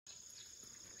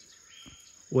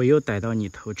我又逮到你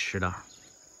偷吃了。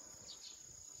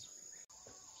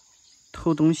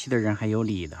偷东西的人还有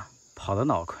理的，跑得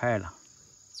老快了。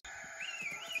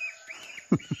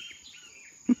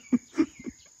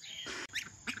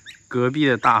隔壁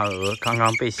的大鹅刚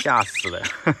刚被吓死了。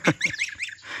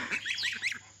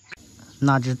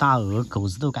那只大鹅狗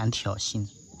子都敢挑衅，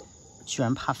居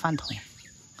然怕饭桶。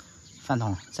饭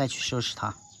桶，再去收拾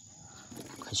它，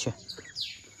快去！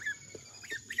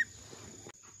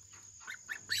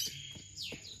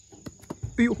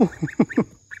哎呦！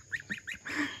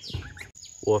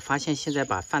我发现现在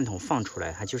把饭桶放出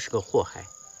来，它就是个祸害。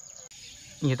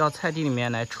你到菜地里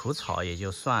面来除草也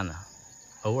就算了，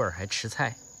偶尔还吃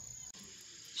菜。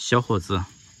小伙子，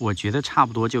我觉得差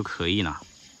不多就可以了。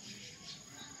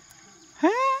嘿，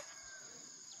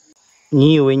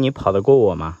你以为你跑得过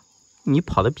我吗？你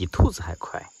跑得比兔子还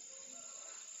快。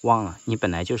忘了，你本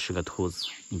来就是个兔子，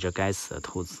你这该死的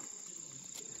兔子！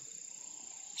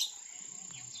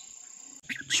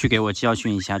去给我教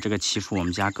训一下这个欺负我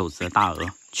们家狗子的大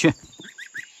鹅，去！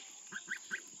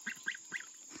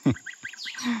哼！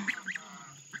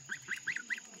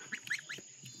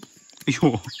哎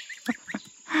呦，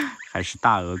还是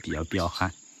大鹅比较彪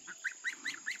悍。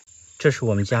这是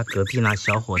我们家隔壁那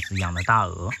小伙子养的大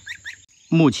鹅，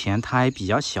目前它还比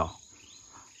较小，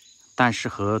但是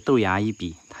和豆芽一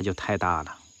比，它就太大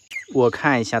了。我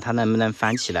看一下它能不能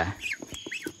翻起来，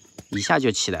一下就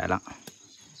起来了。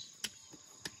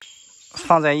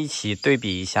放在一起对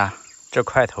比一下，这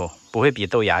块头不会比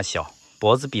豆芽小，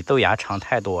脖子比豆芽长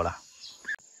太多了。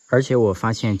而且我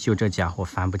发现就这家伙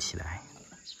翻不起来，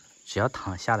只要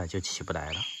躺下了就起不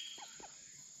来了。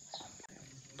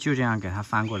就这样给它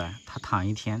翻过来，它躺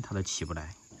一天它都起不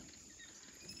来。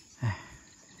哎，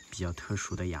比较特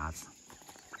殊的牙子。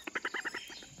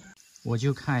我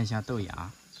就看一下豆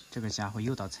芽，这个家伙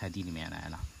又到菜地里面来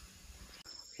了。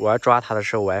我要抓它的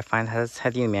时候，我还发现它在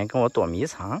菜地里面跟我躲迷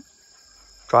藏。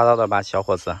抓到了吧，小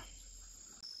伙子？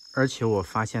而且我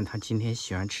发现它今天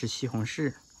喜欢吃西红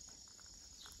柿，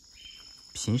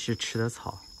平时吃的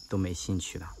草都没兴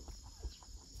趣了。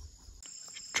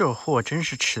这货真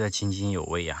是吃得津津有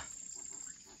味呀！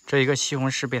这一个西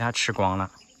红柿被它吃光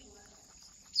了，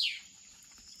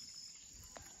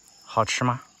好吃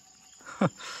吗？哼，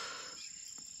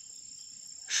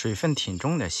水分挺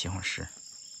重的西红柿，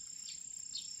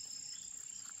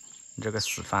你这个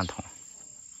死饭桶！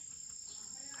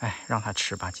哎，让它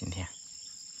吃吧，今天。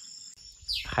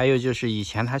还有就是以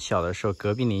前它小的时候，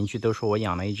隔壁邻居都说我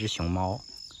养了一只熊猫，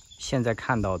现在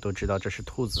看到都知道这是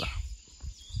兔子了，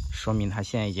说明它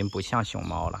现在已经不像熊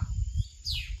猫了，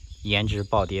颜值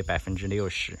暴跌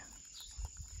60%。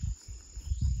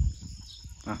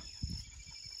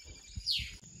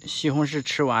西红柿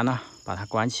吃完了，把它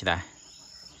关起来，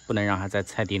不能让它在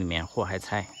菜地里面祸害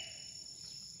菜。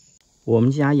我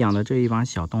们家养的这一帮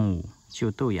小动物，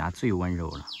就豆芽最温柔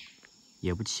了，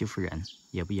也不欺负人，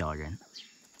也不咬人，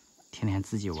天天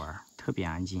自己玩，特别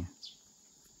安静。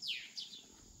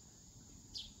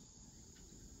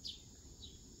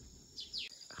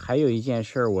还有一件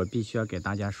事我必须要给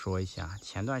大家说一下，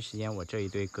前段时间我这一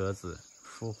堆鸽子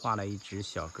孵化了一只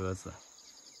小鸽子，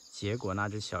结果那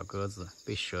只小鸽子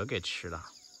被蛇给吃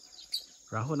了，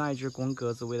然后那一只公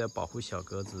鸽子为了保护小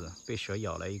鸽子，被蛇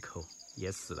咬了一口，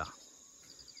也死了。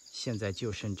现在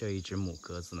就剩这一只母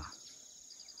鸽子了，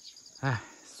哎，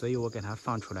所以我给它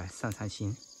放出来散散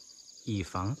心，以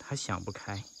防它想不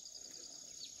开。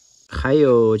还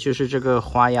有就是这个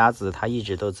花鸭子，它一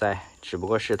直都在，只不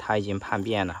过是它已经叛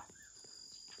变了，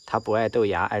它不爱豆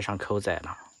芽，爱上抠仔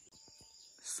了。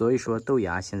所以说豆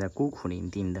芽现在孤苦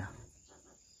伶仃的。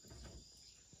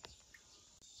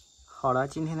好了，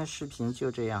今天的视频就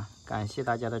这样，感谢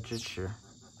大家的支持，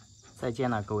再见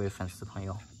了，各位粉丝朋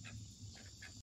友。